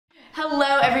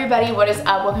Hello everybody, what is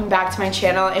up? Welcome back to my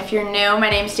channel. If you're new, my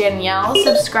name's Danielle.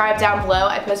 Subscribe down below.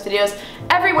 I post videos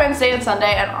every Wednesday and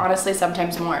Sunday, and honestly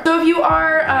sometimes more. So if you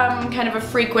are kind of a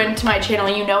frequent to my channel,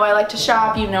 you know I like to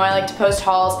shop, you know I like to post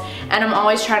hauls, and I'm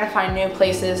always trying to find new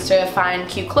places to find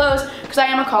cute clothes because I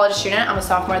am a college student. I'm a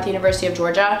sophomore at the University of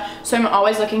Georgia, so I'm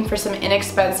always looking for some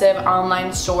inexpensive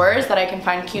online stores that I can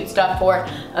find cute stuff for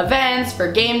events, for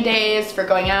game days, for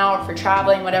going out, for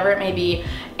traveling, whatever it may be.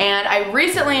 And I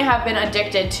recently have been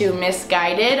addicted to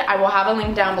Missguided. I will have a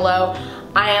link down below.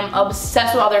 I am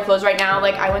obsessed with all their clothes right now.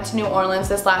 Like, I went to New Orleans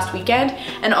this last weekend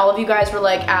and all of you guys were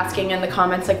like asking in the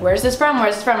comments like, where's this from?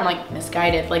 Where's this from? I'm like,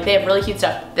 Missguided. Like, they have really cute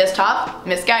stuff. This top,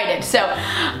 Missguided. So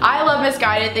I love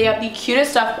Missguided. They have the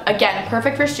cutest stuff. Again,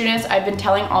 perfect for students. I've been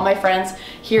telling all my friends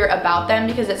here about them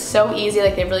because it's so easy.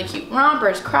 Like, they have really cute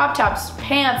rompers, crop tops,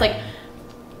 pants. Like,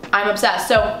 I'm obsessed.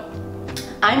 So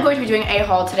I'm going to be doing a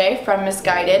haul today from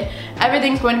Missguided.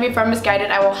 Everything's going to be from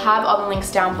Missguided. I will have all the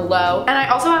links down below. And I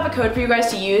also have a code for you guys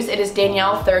to use. It is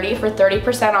Danielle30 for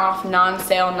 30% off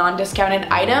non-sale, non-discounted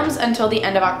items until the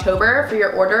end of October for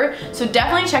your order. So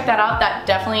definitely check that out. That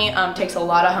definitely takes a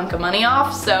lot of hunk of money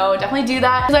off. So definitely do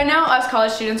that. Because I know us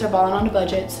college students are balling on a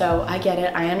budget, so I get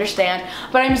it, I understand.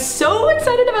 But I'm so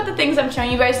excited about the things I'm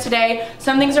showing you guys today.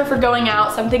 Some things are for going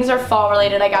out, some things are fall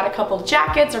related. I got a couple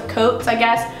jackets or coats, I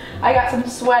guess. I got some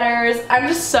sweaters. I'm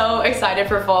just so excited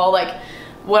for fall. Like,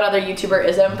 what other YouTuber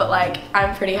isn't, but like,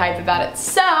 I'm pretty hyped about it.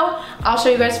 So I'll show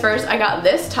you guys first. I got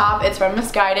this top. It's from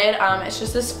Missguided. It's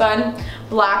just this fun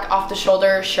black off the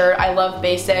shoulder shirt. I love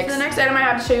basics. So the next item I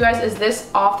have to show you guys is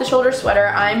this off the shoulder sweater.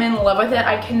 I'm in love with it.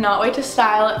 I cannot wait to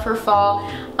style it for fall.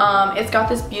 It's got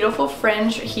this beautiful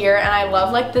fringe here, and I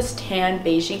love like this tan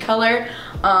beigey color.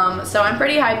 So I'm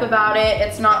pretty hype about it.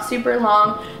 It's not super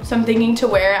long, so I'm thinking to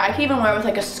wear it. I can even wear it with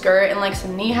like a skirt and like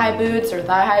some knee-high boots or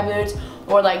thigh-high boots,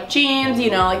 or like jeans, you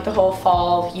know, like the whole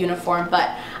fall uniform.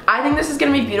 But I think this is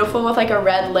gonna be beautiful with like a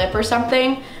red lip or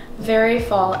something. Very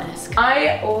fall-esque.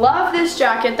 I love this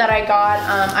jacket that I got.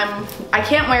 I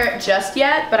can't wear it just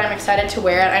yet, but I'm excited to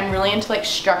wear it. I'm really into like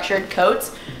structured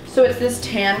coats. So it's this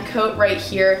tan coat right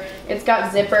here. It's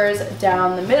got zippers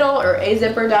down the middle, or a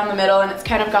zipper down the middle, and it's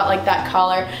kind of got like that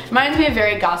collar. Reminds me of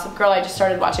very Gossip Girl. I just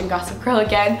started watching Gossip Girl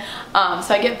again.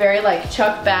 So I get very like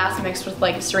Chuck Bass mixed with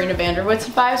like Serena Vanderwood's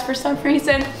vibes for some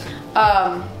reason.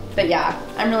 But yeah,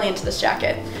 I'm really into this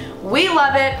jacket. We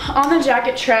love it. On the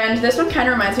jacket trend, this one kind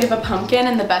of reminds me of a pumpkin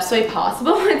in the best way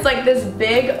possible. It's like this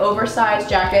big oversized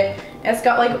jacket. It's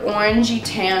got like orangey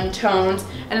tan tones,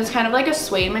 and it's kind of like a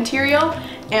suede material.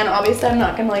 And obviously I'm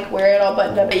not gonna like wear it all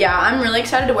buttoned up. But yeah, I'm really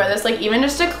excited to wear this, like even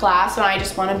just to class when I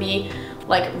just wanna be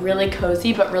like really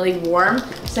cozy but really warm.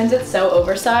 Since it's so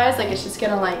oversized, like it's just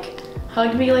gonna like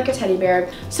hug me like a teddy bear.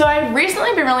 So I've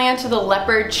recently been really into the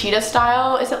leopard cheetah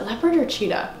style. Is it leopard or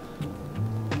cheetah?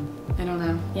 I don't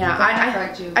know. Yeah,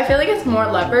 I feel like it's more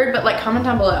leopard, but like comment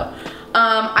down below.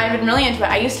 I've been really into it.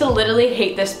 I used to literally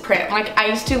hate this print. Like, I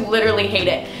used to literally hate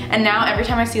it. And now every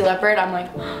time I see leopard, I'm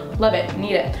like, love it,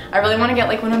 need it. I really want to get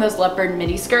like one of those leopard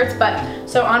midi skirts. But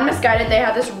so on Missguided, they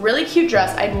have this really cute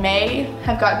dress. I may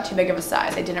have gotten too big of a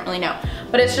size. I didn't really know.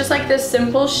 But it's just like this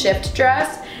simple shift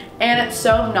dress. And it's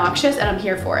so obnoxious, and I'm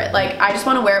here for it. Like, I just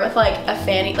want to wear it with like a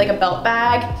fanny, like a belt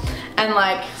bag, and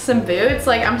like some boots.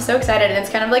 Like, I'm so excited. And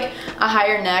it's kind of like a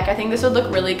higher neck. I think this would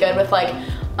look really good with like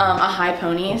a high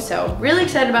pony, so really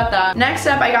excited about that. Next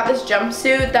up, I got this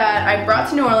jumpsuit that I brought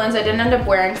to New Orleans. I didn't end up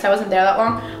wearing because I wasn't there that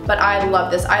long, but I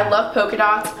love this. I love polka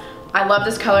dots. I love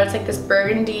this color. It's like this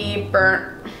burgundy,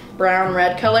 burnt brown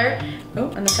red color. Oh,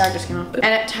 and the tag just came off. And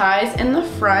it ties in the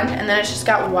front, and then it's just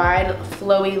got wide,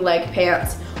 flowy leg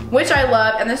pants, which I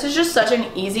love. And this is just such an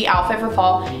easy outfit for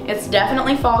fall. It's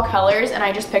definitely fall colors, and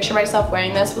I just picture myself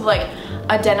wearing this with like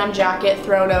a denim jacket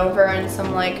thrown over and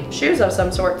some like shoes of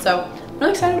some sort. So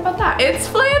really excited about that. It's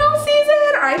flannel season.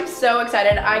 I'm so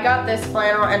excited. I got this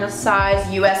flannel in a size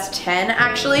US 10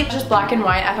 actually. Just black and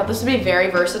white. I thought this would be very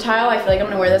versatile. I feel like I'm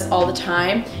gonna wear this all the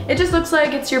time. It just looks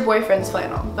like it's your boyfriend's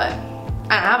flannel, but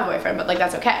I don't have a boyfriend, but like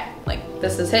that's okay. Like,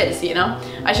 this is his, you know?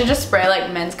 I should just spray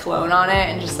like men's cologne on it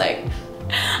and just like,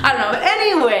 I don't know. But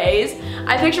anyways,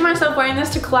 I picture myself wearing this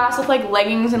to class with like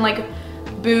leggings and like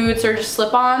boots or just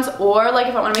slip-ons, or like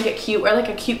if I want to make it cute, wear like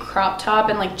a cute crop top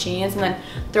and like jeans and then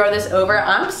throw this over.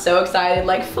 I'm so excited.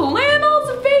 Like,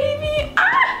 flannels, baby.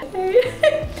 Ah!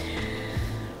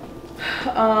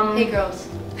 Hey girls.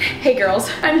 Hey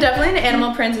girls. I'm definitely into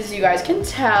animal prints, as you guys can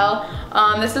tell.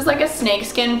 This is like a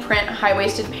snakeskin print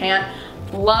high-waisted pant.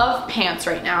 Love pants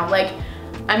right now. Like,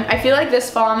 I feel like this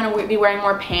fall I'm gonna be wearing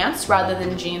more pants rather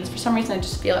than jeans. For some reason I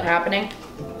just feel it happening.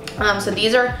 So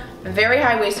these are very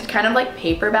high-waisted, kind of like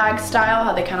paper bag style,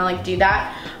 how they kind of like do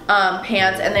that.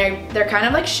 pants, and they're kind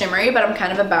of like shimmery, but I'm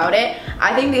kind of about it.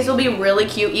 I think these will be really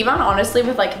cute, even honestly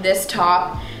with like this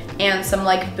top and some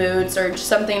like boots or just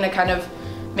something to kind of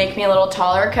make me a little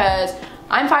taller, because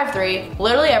I'm 5'3".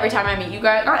 Literally every time I meet you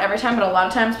guys, not every time, but a lot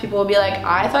of times people will be like,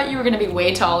 I thought you were gonna be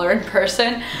way taller in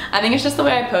person. I think it's just the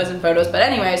way I pose in photos. But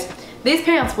anyways, these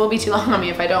pants will be too long on me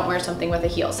if I don't wear something with a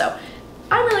heel. So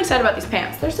I'm really excited about these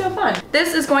pants. They're so fun.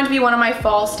 This is going to be one of my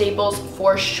fall staples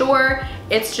for sure.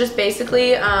 It's just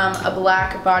basically a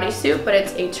black bodysuit, but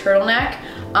it's a turtleneck.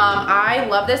 I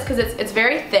love this because it's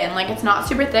very thin, like it's not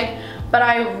super thick, but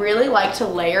I really like to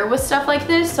layer with stuff like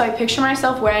this. So I picture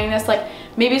myself wearing this, like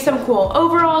maybe some cool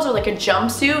overalls or like a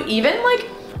jumpsuit, even like,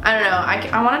 I don't know,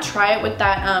 I want to try it with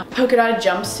that polka dotted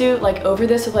jumpsuit, like over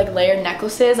this with like layered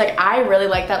necklaces. Like I really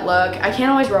like that look. I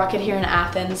can't always rock it here in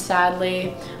Athens,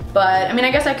 sadly, but I mean,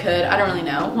 I guess I could. I don't really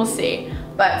know. We'll see.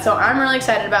 But so I'm really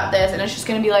excited about this, and it's just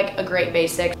gonna be like a great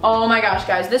basic. Oh my gosh,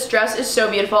 guys, this dress is so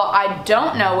beautiful. I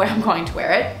don't know where I'm going to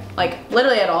wear it, like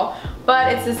literally at all,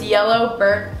 but it's this yellow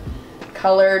burnt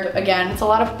colored, again, it's a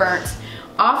lot of burnt.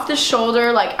 Off the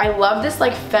shoulder, like I love this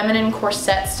like feminine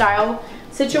corset style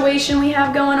situation we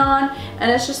have going on, and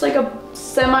it's just like a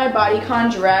semi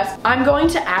bodycon dress. I'm going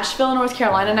to Asheville, North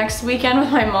Carolina next weekend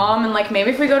with my mom, and like maybe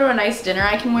if we go to a nice dinner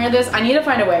I can wear this. I need to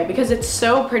find a way because it's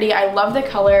so pretty. I love the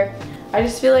color. I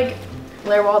just feel like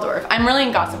Blair Waldorf. I'm really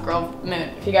in Gossip Girl mood,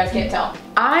 if you guys can't tell.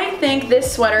 I think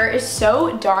this sweater is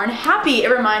so darn happy. It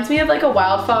reminds me of like a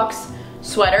Wild Fox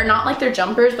sweater, not like their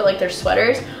jumpers, but like their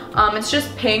sweaters. It's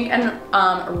just pink and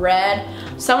red.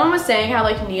 Someone was saying how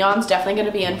like neon's definitely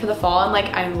gonna be in for the fall, and like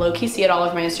I low-key see it all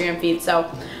over my Instagram feed,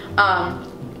 so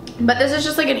but this is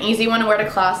just like an easy one to wear to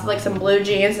class with like some blue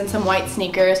jeans and some white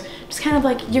sneakers, just kind of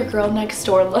like your girl next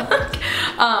door look.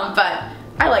 But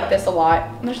I like this a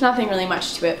lot. There's nothing really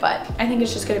much to it, but I think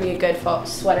it's just gonna be a good fall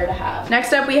sweater to have.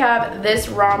 Next up we have this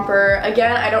romper.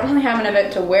 Again, I don't really have an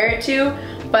event to wear it to,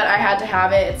 but I had to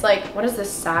have it. It's like, what is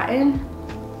this, satin?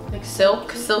 Like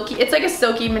silky, it's like a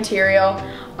silky material.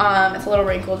 It's a little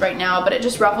wrinkled right now, but it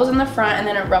just ruffles in the front and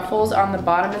then it ruffles on the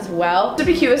bottom as well. To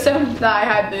be cute with some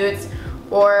thigh-high boots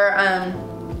or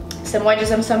some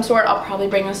wedges of some sort. I'll probably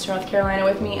bring this to North Carolina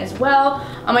with me as well.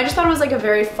 I just thought it was like a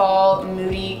very fall,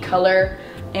 moody color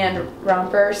and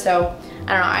romper, so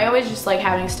I don't know, I always just like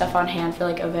having stuff on hand for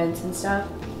like events and stuff.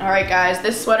 Alright guys,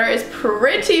 this sweater is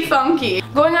pretty funky.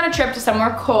 I'm going on a trip to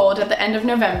somewhere cold at the end of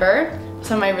November with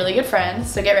some of my really good friends,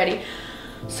 so get ready.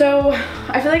 So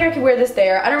I feel like I could wear this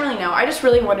there. I don't really know. I just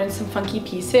really wanted some funky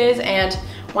pieces, and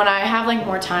when I have like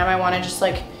more time I want to just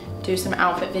like do some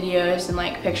outfit videos and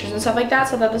like pictures and stuff like that,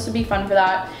 so I thought this would be fun for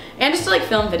that, and just to like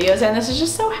film videos, and this is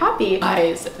just so happy.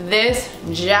 Guys, this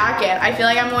jacket, I feel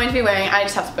like I'm going to be wearing, I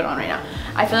just have to put it on right now.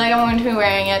 I feel like I'm going to be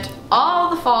wearing it all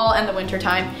the fall and the winter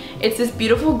time. It's this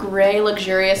beautiful gray,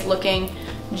 luxurious looking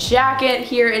jacket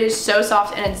here. It is so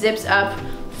soft and it zips up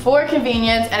for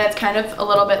convenience, and it's kind of a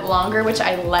little bit longer, which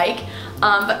I like,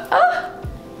 but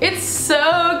it's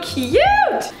so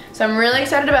cute. So I'm really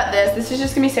excited about this. This is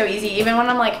just gonna be so easy. Even when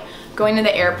I'm like going to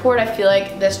the airport, I feel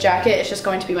like this jacket is just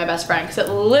going to be my best friend because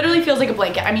it literally feels like a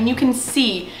blanket. I mean, you can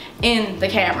see in the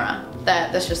camera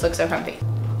that this just looks so comfy.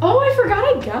 Oh, I forgot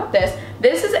I got this.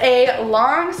 This is a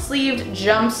long sleeved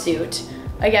jumpsuit.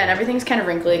 Again, everything's kind of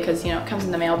wrinkly because, you know, it comes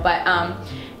in the mail, but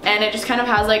and it just kind of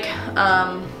has like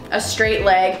a straight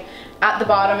leg at the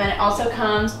bottom, and it also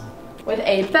comes with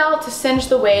a belt to cinch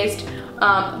the waist.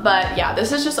 But yeah,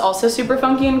 this is just also super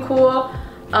funky and cool,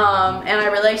 and I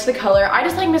really liked the color. I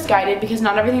just like Misguided because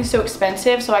not everything's so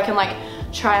expensive, so I can like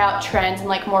try out trends and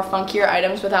like more funkier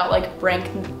items without like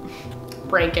breaking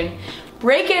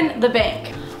the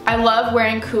bank. I love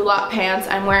wearing culotte pants.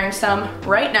 I'm wearing some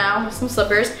right now with some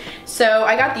slippers. So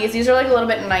I got these. These are like a little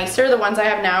bit nicer. The ones I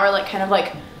have now are like kind of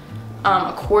like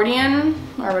accordion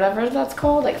or whatever that's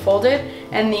called, like folded,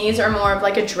 and these are more of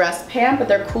like a dress pant, but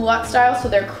they're culotte style, so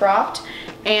they're cropped,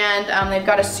 and they've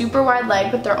got a super wide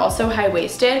leg, but they're also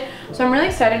high-waisted. So I'm really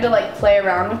excited to like play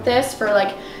around with this for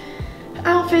like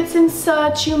outfits and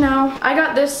such, you know. I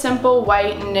got this simple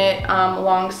white knit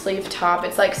long sleeve top.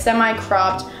 It's like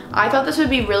semi-cropped. I thought this would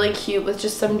be really cute with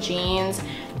just some jeans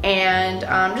and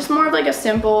just more of like a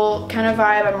simple kind of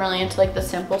vibe. I'm really into like the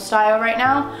simple style right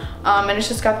now, and it's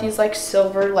just got these like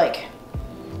silver like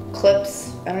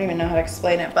clips. I don't even know how to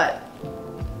explain it, but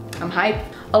I'm hyped.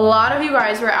 A lot of you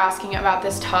guys were asking about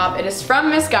this top. It is from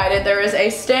Misguided. There is a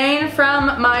stain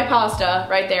from my pasta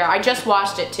right there. I just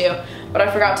washed it too, but I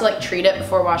forgot to like treat it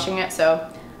before washing it, so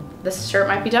this shirt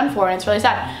might be done for, and it's really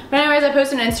sad. But anyways, I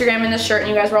posted an Instagram in this shirt and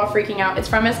you guys were all freaking out. It's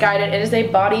from Misguided. It is a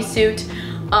bodysuit,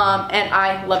 and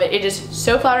I love it. It is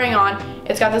so flattering on.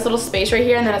 It's got this little space right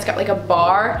here, and then it's got like a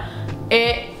bar.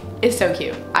 It is so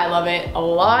cute. I love it a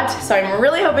lot. So I'm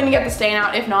really hoping to get the stain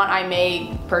out. If not, I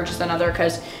may purchase another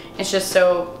because it's just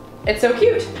it's so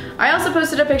cute. I also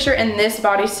posted a picture in this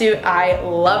bodysuit. I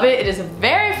love it. It is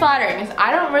very flattering because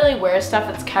I don't really wear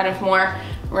stuff that's kind of more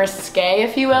risque,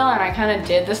 if you will, and I kind of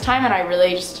did this time, and I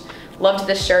really just loved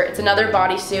this shirt. It's another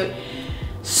bodysuit.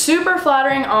 Super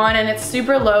flattering on, and it's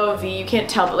super low V. You can't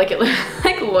tell, but like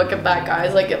look at that,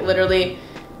 guys. Like it literally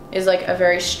is like a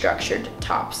very structured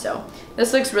top. So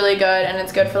this looks really good, and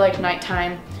it's good for like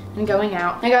nighttime and going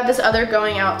out. I got this other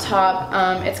going out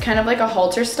top. It's kind of like a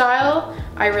halter style.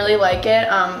 I really like it.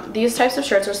 These types of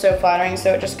shirts are so flattering,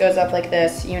 so it just goes up like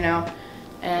this, you know,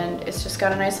 and it's just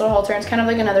got a nice little halter. It's kind of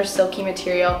like another silky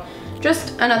material.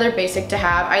 Just another basic to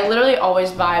have. I literally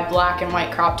always buy black and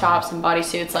white crop tops and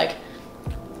bodysuits. Like,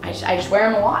 I just wear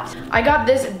them a lot. I got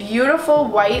this beautiful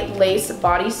white lace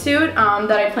bodysuit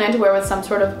that I plan to wear with some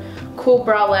sort of cool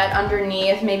bralette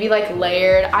underneath, maybe like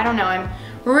layered. I don't know, I'm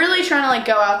really trying to like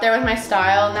go out there with my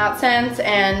style in that sense,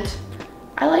 and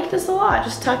I like this a lot.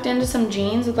 Just tucked into some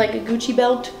jeans with like a Gucci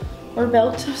belt or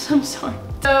belt of some sort.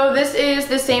 So this is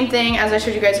the same thing as I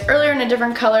showed you guys earlier in a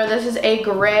different color. This is a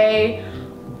gray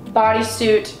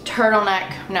bodysuit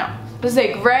turtleneck. No, this is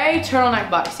a gray turtleneck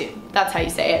bodysuit. That's how you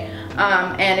say it.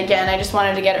 And again, I just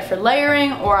wanted to get it for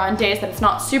layering or on days that it's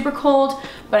not super cold,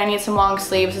 but I need some long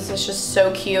sleeves. This is just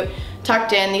so cute,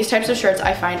 tucked in. These types of shirts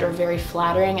I find are very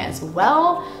flattering as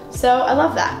well, so I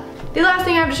love that. The last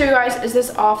thing I have to show you guys is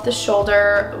this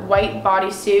off-the-shoulder white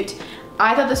bodysuit.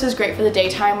 I thought this was great for the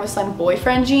daytime with some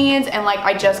boyfriend jeans, and like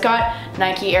I just got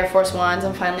Nike Air Force Ones.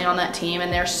 I'm finally on that team,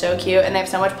 and they're so cute, and they have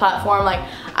so much platform. Like,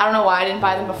 I don't know why I didn't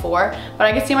buy them before, but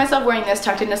I could see myself wearing this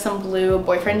tucked into some blue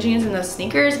boyfriend jeans and those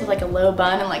sneakers with like a low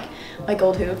bun and like my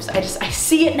gold hoops. I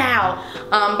see it now.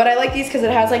 But I like these because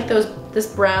it has like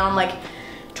this brown like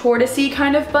tortoisey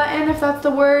kind of button, if that's the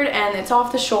word, and it's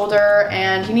off the shoulder,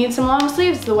 and you need some long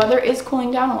sleeves. The weather is cooling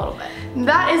down a little bit.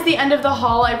 That is the end of the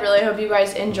haul. I really hope you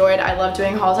guys enjoyed. I love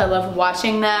doing hauls. I love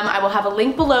watching them. I will have a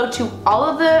link below to all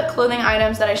of the clothing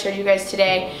items that I showed you guys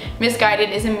today.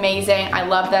 Missguided is amazing. I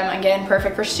love them. Again,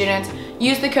 perfect for students.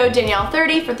 Use the code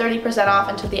Danielle30 for 30% off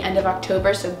until the end of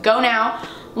October, so go now.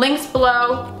 Links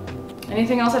below.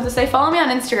 Anything else I have to say? Follow me on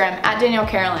Instagram at Danielle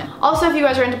Carolyn. Also, if you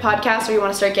guys are into podcasts or you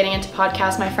want to start getting into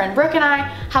podcasts, my friend Brooke and I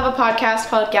have a podcast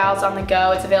called Gals on the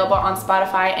Go. It's available on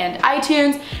Spotify and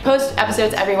iTunes. Post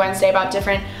episodes every Wednesday about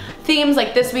different themes.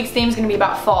 Like this week's theme is going to be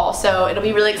about fall, so it'll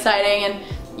be really exciting,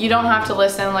 and you don't have to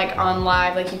listen like on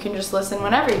live. Like you can just listen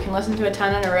whenever. You can listen to a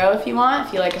ton in a row if you want,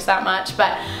 if you like us that much.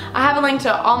 But I have a link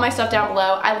to all my stuff down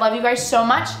below. I love you guys so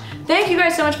much. Thank you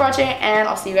guys so much for watching, and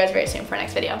I'll see you guys very soon for our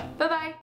next video. Bye bye.